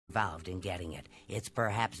involved in getting it. It's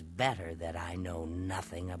perhaps better that I know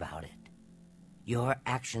nothing about it. Your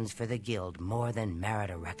actions for the guild more than merit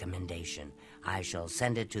a recommendation. I shall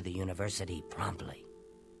send it to the university promptly.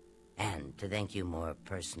 And to thank you more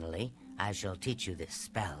personally, I shall teach you this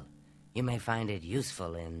spell. You may find it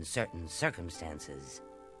useful in certain circumstances.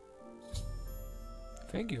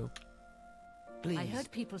 Thank you. Please, I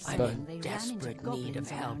heard people I'm saying in they ran into desperate need of goblins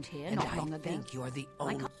help, around here and not I long ago. think you're the I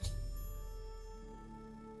only can't-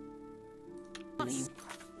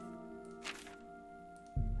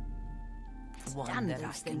 one Stand that I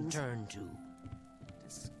those can things. turn to.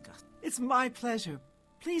 Disgust. It's my pleasure.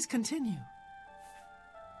 Please continue.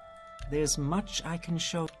 There's much I can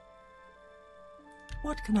show.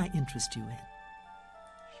 What can I interest you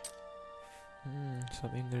in?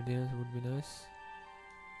 Some ingredients would be nice.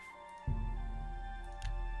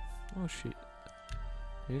 Oh shit.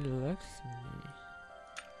 Relax me.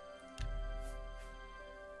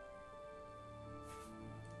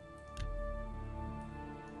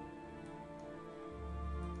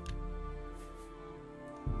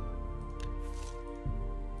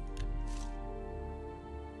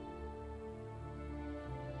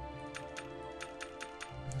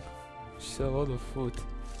 Just a lot of food.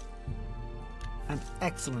 An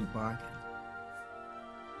excellent bargain.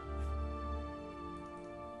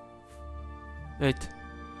 Wait.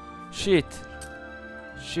 Shit.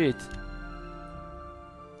 Shit.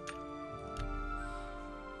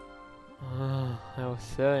 I was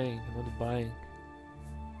selling, not buying.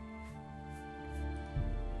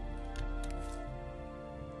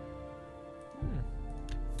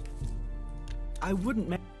 I wouldn't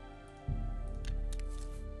make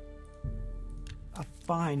a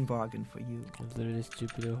fine bargain for you. That's really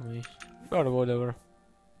stupid of me. But whatever.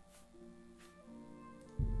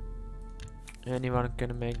 Anyone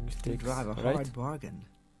can make You mistakes, drive a right? hard bargain.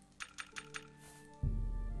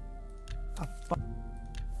 A fi-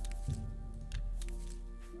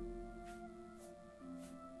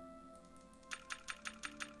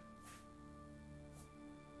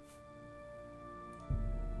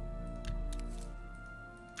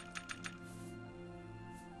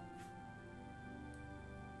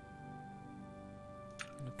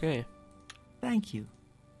 Okay, Thank you.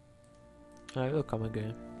 I will come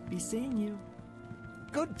again. Be seeing you.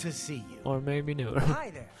 Good to see you. Or maybe never. Hi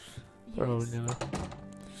there. Probably never.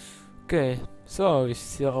 Okay, so we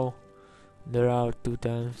saw the route 2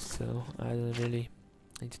 times, so I don't really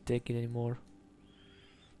need to take it anymore.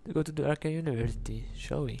 To go to the Arcane University,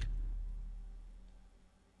 shall we?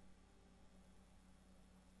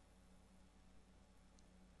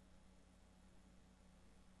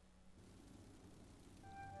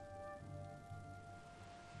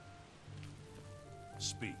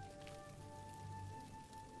 Speak.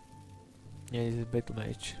 Yeah, this is battle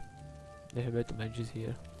mage. They have battle mages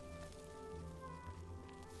here.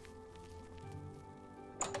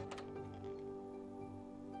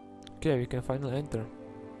 Okay, we can finally enter.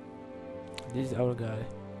 This is our guy.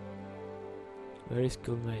 Very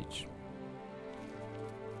skilled mage.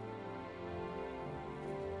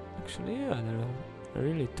 Actually, yeah, there are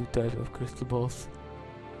really 2 types of crystal balls.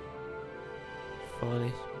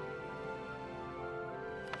 Funny.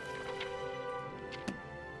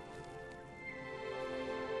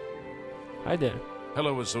 Hi there.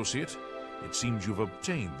 Hello, associate. It seems you've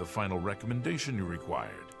obtained the final recommendation you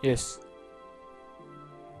required. Yes.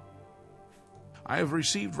 I have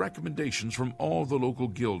received recommendations from all the local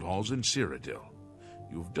guild halls in Cyrodiil.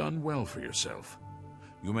 You've done well for yourself.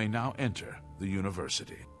 You may now enter the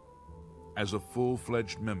university. As a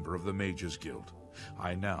full-fledged member of the Mages Guild,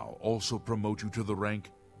 I now also promote you to the rank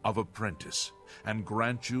of apprentice and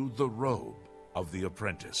grant you the robe of the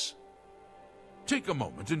apprentice. Take a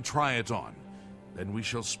moment and try it on. Then we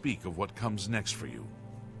shall speak of what comes next for you.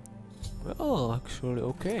 Well, actually,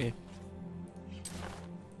 okay.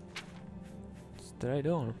 Let's try it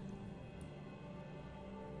on.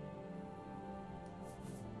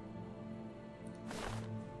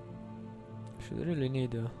 Should really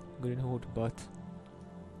need a green hood, but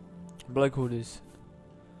black hood is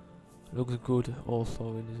looks good also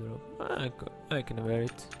in this robe. I can wear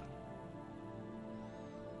it.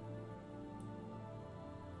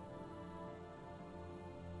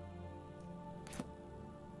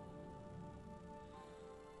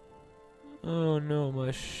 Oh no,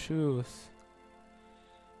 my shoes.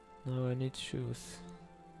 Now I need shoes.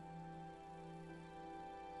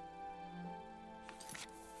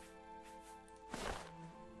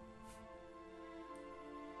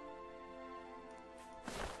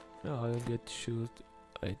 No, I'll get shoes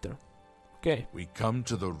later. Okay. We come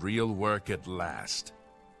to the real work at last.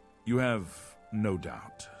 You have No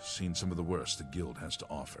doubt, seen some of the worst the guild has to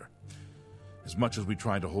offer. As much as we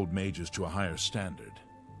try to hold mages to a higher standard,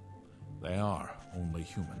 they are only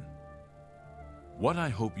human. What I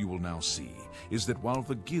hope you will now see is that while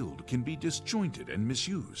the guild can be disjointed and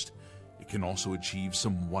misused, it can also achieve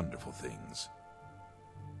some wonderful things.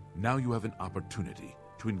 Now you have an opportunity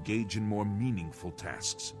to engage in more meaningful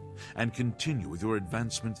tasks and continue with your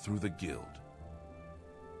advancement through the guild.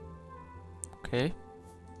 Okay.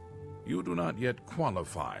 You do not yet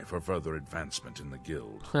qualify for further advancement in the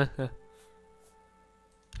guild.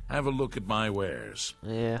 Have a look at my wares.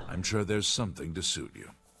 Yeah. I'm sure there's something to suit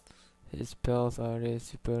you. His spells are really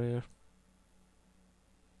superior.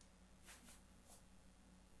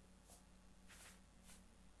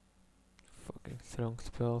 Fucking strong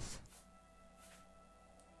spells.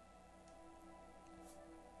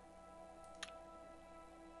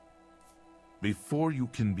 Before you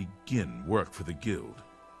can begin work for the guild,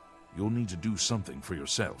 you'll need to do something for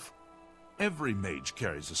yourself. Every mage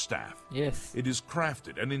carries a staff. Yes. It is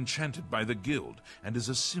crafted and enchanted by the guild and is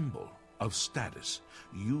a symbol of status.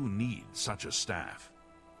 You need such a staff.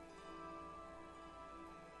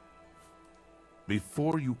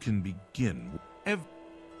 Before you can begin,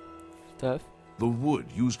 Stuff. the wood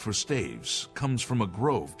used for staves comes from a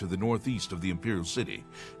grove to the northeast of the Imperial City,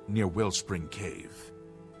 near Wellspring Cave.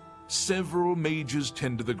 Several mages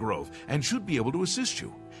tend to the grove and should be able to assist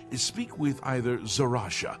you. Speak with either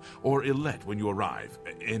Zarasha or Ilette when you arrive,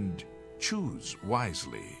 and choose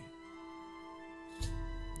wisely.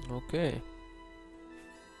 Okay.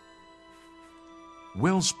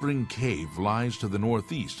 Wellspring Cave lies to the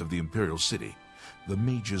northeast of the Imperial City. The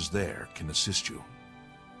mages there can assist you.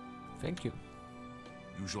 Thank you.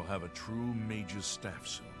 You shall have a true mage's staff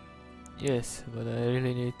soon. Yes, but I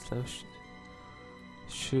really need some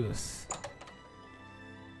shoes.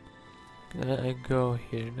 Can I go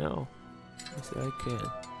here now? Yes, I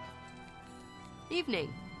can.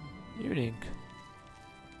 Evening. Evening.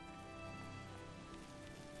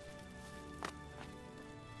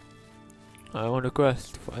 I want a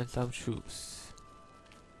quest to find some shoes.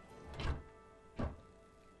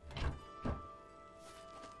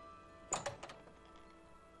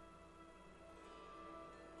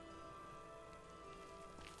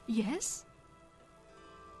 Yes?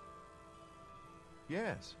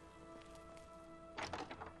 Yes.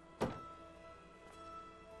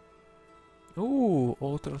 Ooh,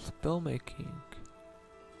 auto spellmaking.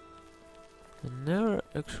 I never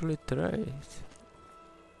actually tried.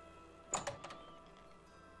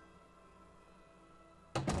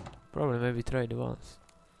 Probably maybe tried once.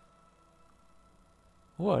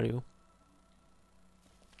 Who are you?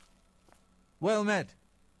 Well met.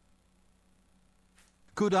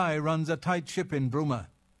 Kudai runs a tight ship in Bruma.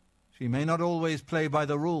 She may not always play by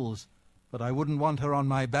the rules, but I wouldn't want her on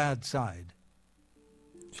my bad side.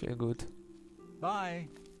 She good. Bye.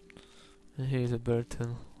 And he's a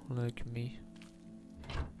Burton, like me.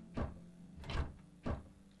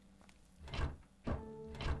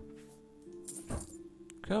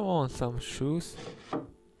 Come on, some shoes.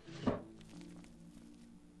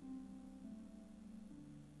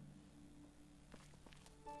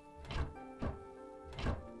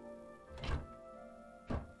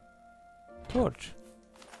 Torch.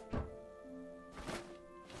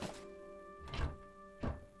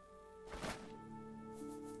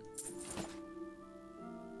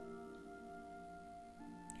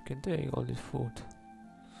 You can take all this food.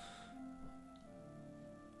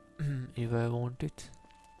 If I want it.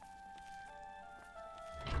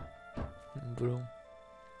 Broom.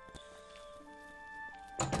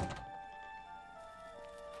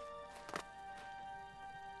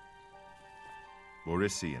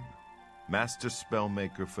 Borisian, Master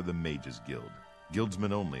Spellmaker for the Mages Guild.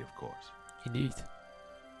 Guildsmen only, of course. Indeed.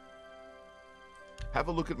 Have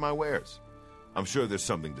a look at my wares. I'm sure there's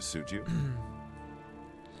something to suit you.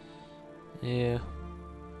 Yeah.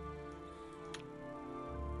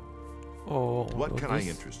 Oh, What can I this?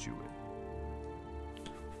 interest you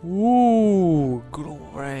in? Ooh,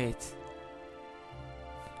 great.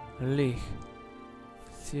 Lich.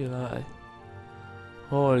 Still I.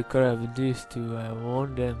 Holy crap, these two, I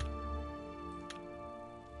want them.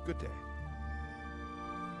 Good day.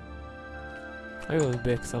 I will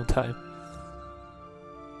be back sometime.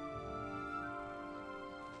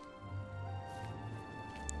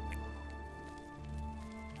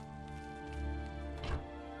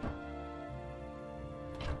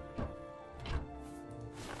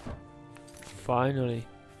 Finally.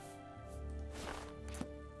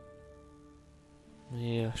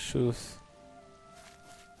 Yeah, shoes.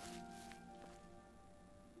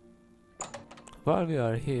 While we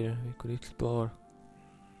are here, we could explore.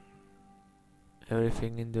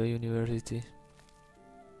 everything in the university.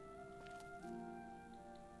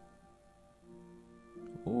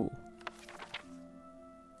 Ooh.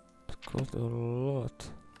 It cost a lot.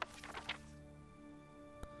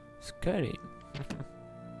 Scary.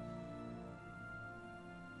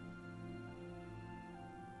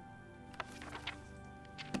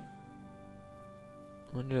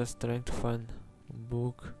 I'm just trying to find a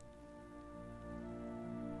book.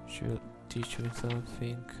 Should teach me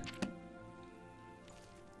something.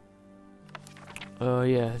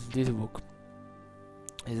 Yes, this book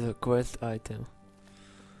is a quest item.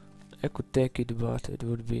 I could take it, but it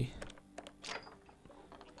would be...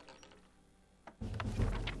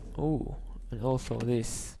 Oh, and also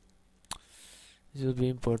this. This will be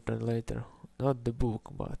important later. Not the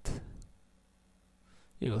book, but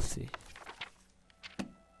you'll see.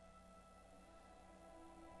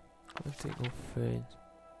 Something of fame.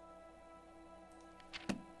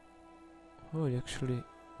 Oh, it actually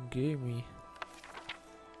gave me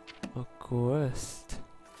a quest.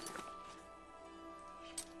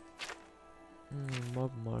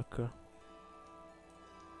 Mob marker.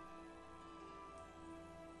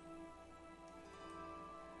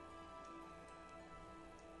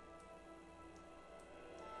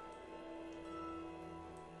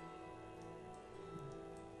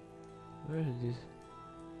 Where is this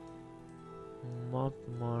mob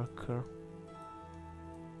marker?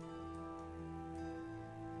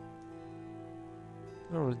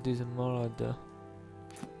 Where was this Malada?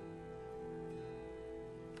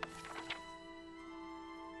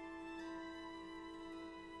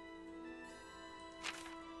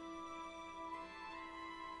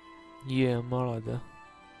 Yeah, Malada.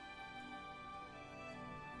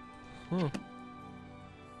 Huh.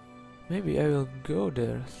 Maybe I will go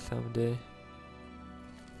there someday.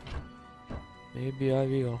 Maybe I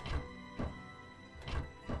will.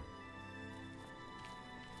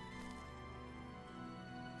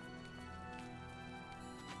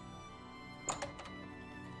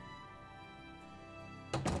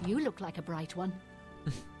 You look like a bright one.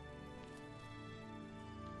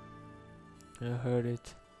 I heard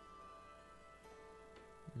it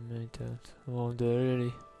many times. Oh, they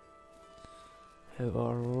really have a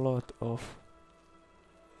lot of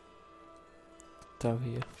stuff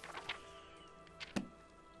here.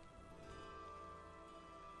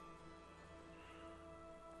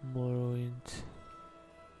 Morrowind.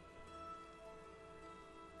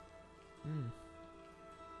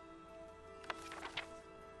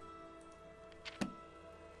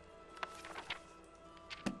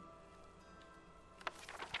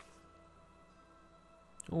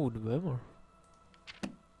 Oh, the bummer.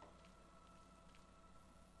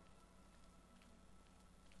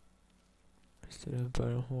 Restore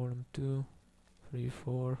Empire Volume 2, 3,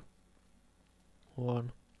 4,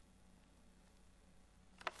 1.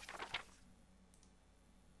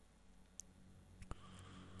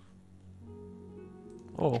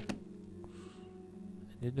 Oh,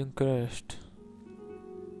 it didn't crash.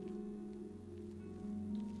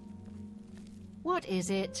 What is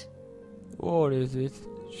it? What is it?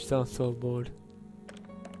 She sounds so bored.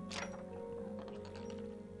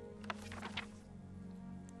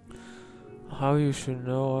 How you should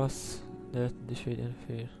know us that defeat and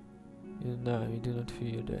fear. You know, we do not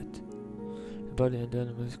fear that. The body and the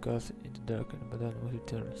animals cast into darkness, but the animals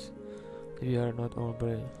returns. We are not all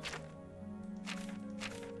brave.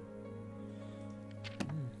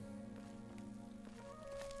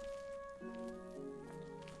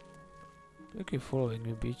 You keep following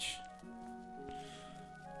me, bitch.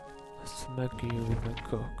 Smack you with my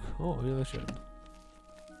cock. Oh, illusion.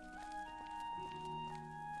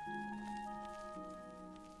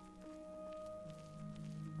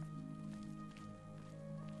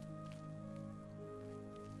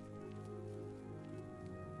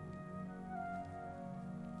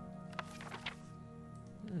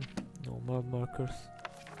 No mob markers.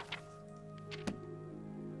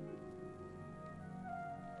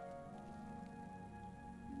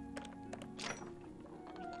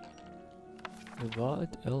 The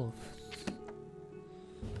White Elves.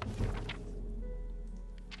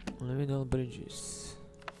 Liminal bridges.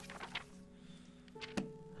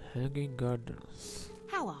 Hanging gardens.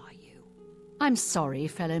 How are you? I'm sorry,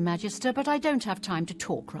 fellow Magister, but I don't have time to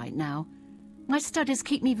talk right now. My studies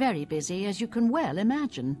keep me very busy, as you can well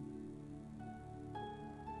imagine.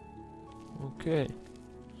 Okay.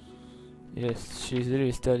 Yes, she's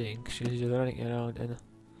really studying. She's just running around and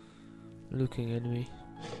looking at me.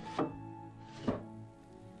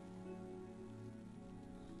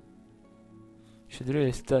 Should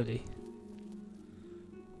really study.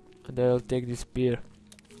 And I'll take this spear.